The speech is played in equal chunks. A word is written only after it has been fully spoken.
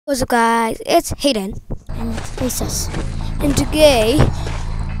What's up guys, it's Hayden and Princess, and today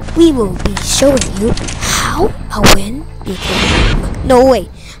we will be showing you how a win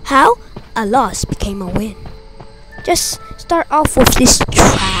how a loss became a win. Just start off with this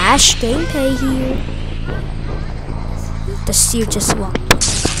trash gameplay here. The seer just walked.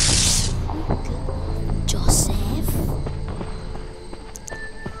 Joseph.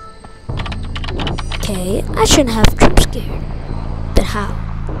 Okay, I shouldn't have jump scared. But how?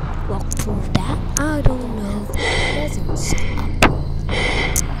 Walk through that? I don't know. Presents up.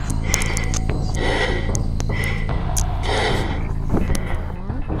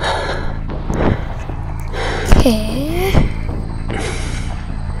 Okay.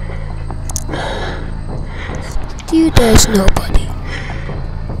 Dude, there's nobody.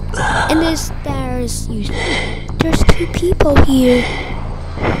 And there's two people here.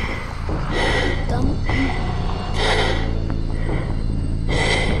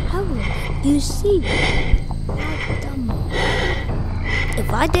 You see,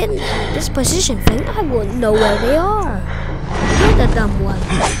 if I didn't have this position thing, I wouldn't know where they are. You're the dumb one.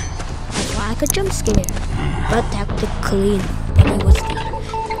 That's why I could jump scare. But technically, he was here.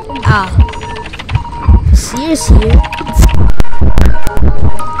 Seer's here.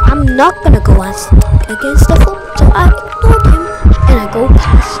 I'm not gonna go against the fool, so I ignored him and I go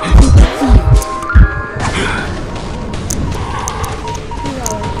past the field.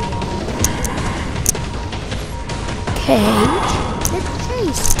 Okay, let's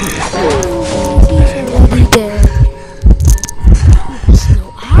chase. He's already dead. Snow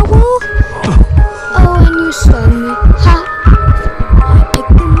owl? Oh, and you saw me. Ha! I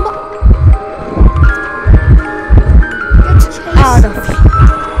picked him up. Let's chase. Out of here.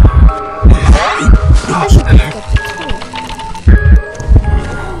 I should pick up the toy.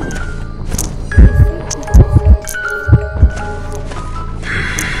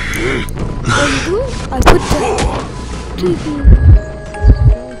 I put the here.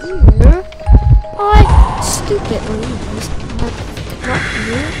 I stupidly not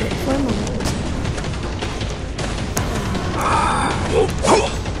near it for a moment.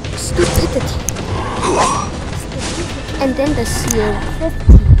 Stupidity. And then the seer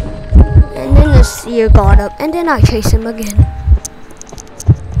 50. And then the seer got up, and then I chased him again.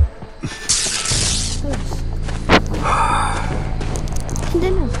 And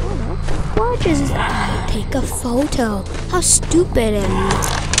then I got up. Why does I take a photo? How stupid am I?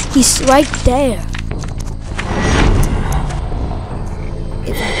 He's right there.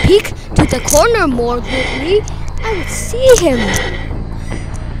 If I peek to the corner more quickly, I would see him.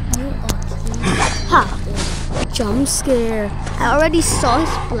 Ha! Jump scare. I already saw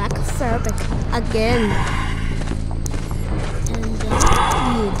his black fabric again. And then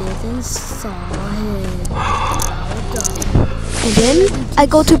you didn't saw him. And then I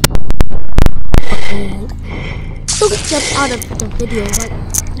go to don't jump out of the video right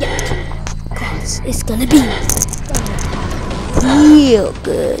yet, cause it's gonna be real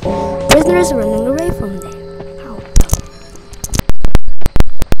good. Prisoners running away from there. Ow.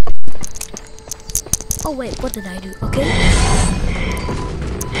 Oh wait, what did I do? Okay.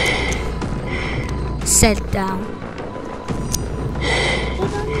 Sit down.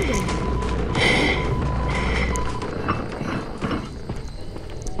 What are you doing?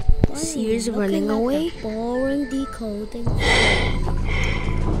 Seer's running away. Boring decoding.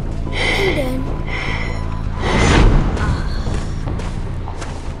 And then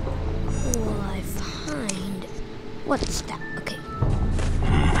I find what's that? Okay.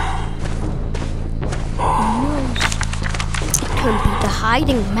 No, it could be the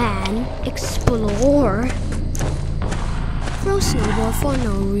hiding man, explorer. Throw snowball for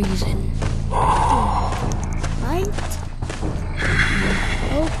no reason. Right?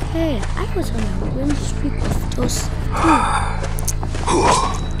 Okay, I was on a win streak of those two.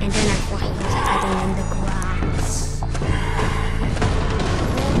 And then I thought he was hiding in the grass.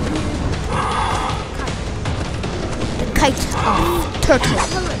 The kite of turtle.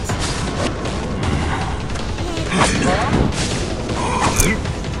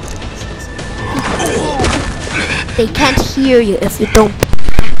 They can't hear you if you don't.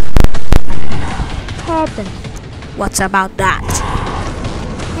 Pardon. What's about that?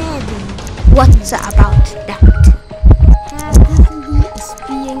 What's about that? He is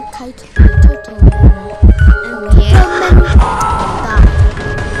being kite turtle.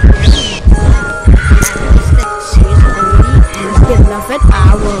 And beloved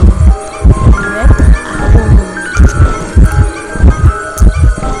owl. Red owl.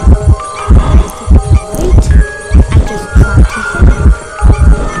 Wait, I just tried to hit him.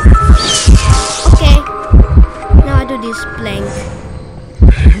 Okay, now I do this blank.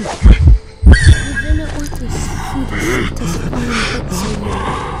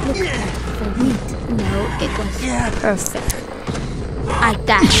 was perfect. I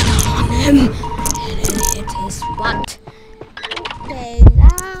dashed on him and hit his butt. Okay, now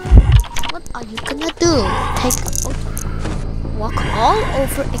what are you gonna do? Walk all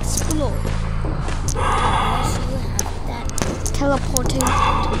over, explore. Unless you have that teleporting to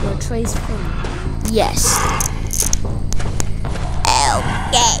your trace thing. Yes.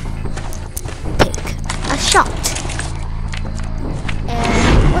 Okay. Pick a shot.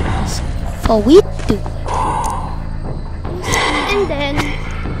 And what is for we do? And then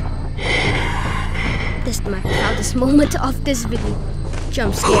this is my proudest moment of this video.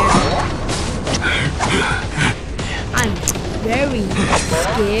 Jump scare. I'm very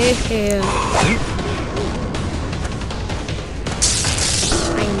scared.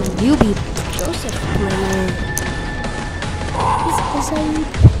 I am a newbie Joseph player.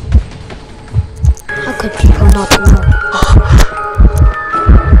 How could people not know?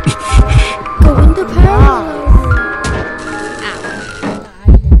 Go in the parallel.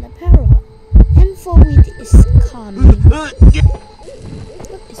 Died in the parallel. And Foid is coming. What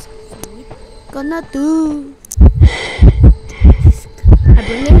is Foid gonna do? I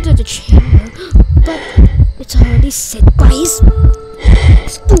bring him to the chamber, but it's already set by his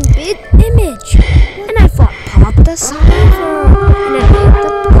stupid image. And I thought pop the cipher, and then hit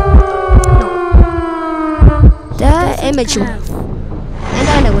the image moved. And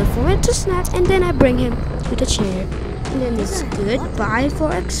then I wait for it to snap, and then I bring him to the chair. And then it's goodbye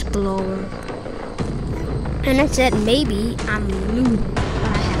for Explorer. And I said maybe I'm losing,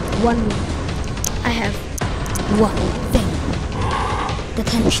 but I have one thing. The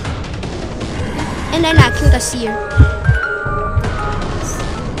tension. And then I killed a seer.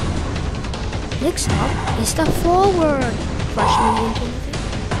 Next up is the forward. Crush me into the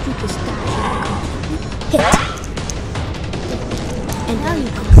you just dash and completely hit. And now you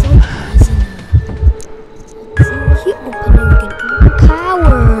can so easy now. He opening it.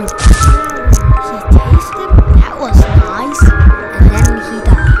 Coward. He tasted. That was nice. And then he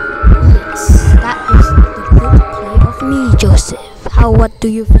died. Yes, that was the good play of me, Joseph. What do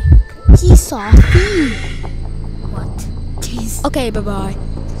you think? He saw me. What? Jeez. Okay, bye-bye.